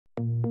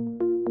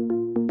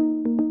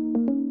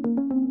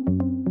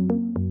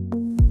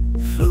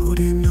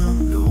Floating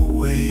on the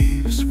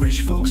waves, rich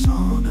folks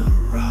on a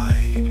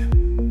ride.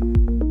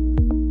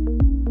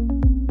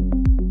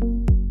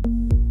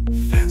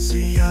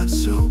 Fancy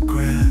yachts so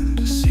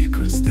grand,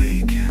 secrets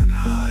they can't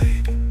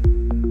hide.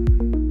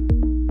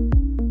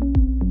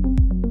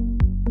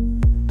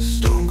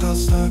 Storm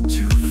clouds start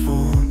to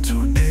form,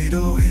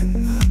 tornado in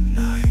the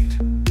night.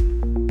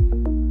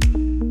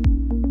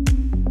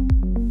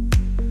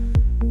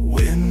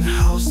 Wind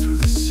howls through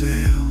the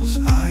sails,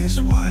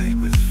 eyes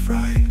wide with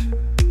fright.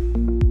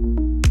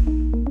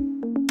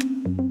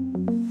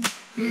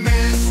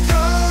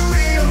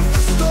 Mystery of the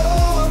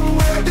storm,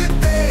 where did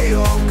they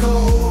all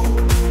go?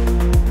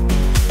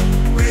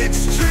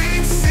 Rich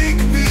dreams sink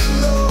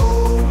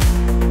below,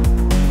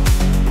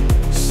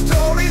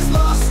 stories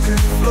lost in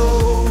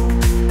flow.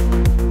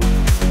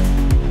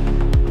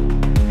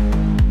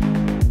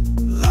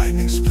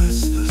 Lightning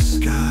splits the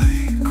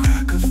sky,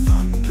 crack of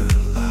thunder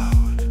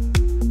loud.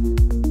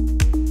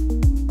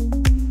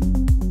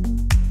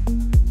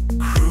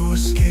 Crew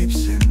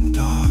escapes in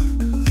dark,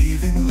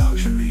 leaving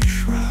luxury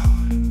shroud.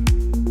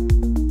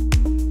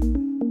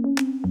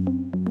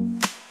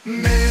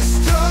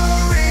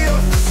 Mystery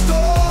of the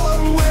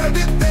storm, where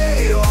did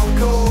they all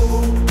go?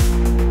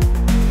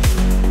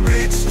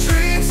 Rich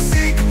dreams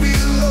sink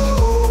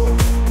below,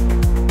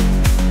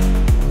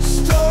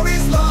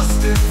 stories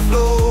lost in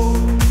flow.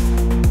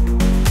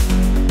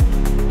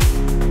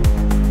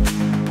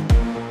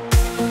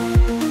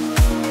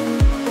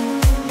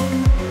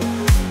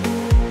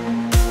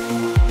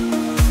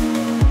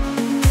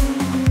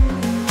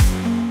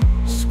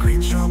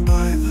 Screams drawn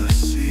by the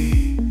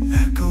sea,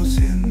 echoes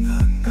in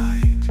the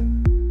night.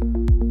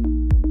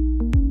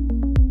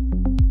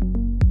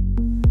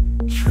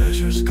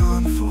 Treasures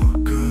gone for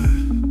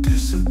good,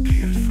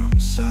 disappeared from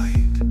sight.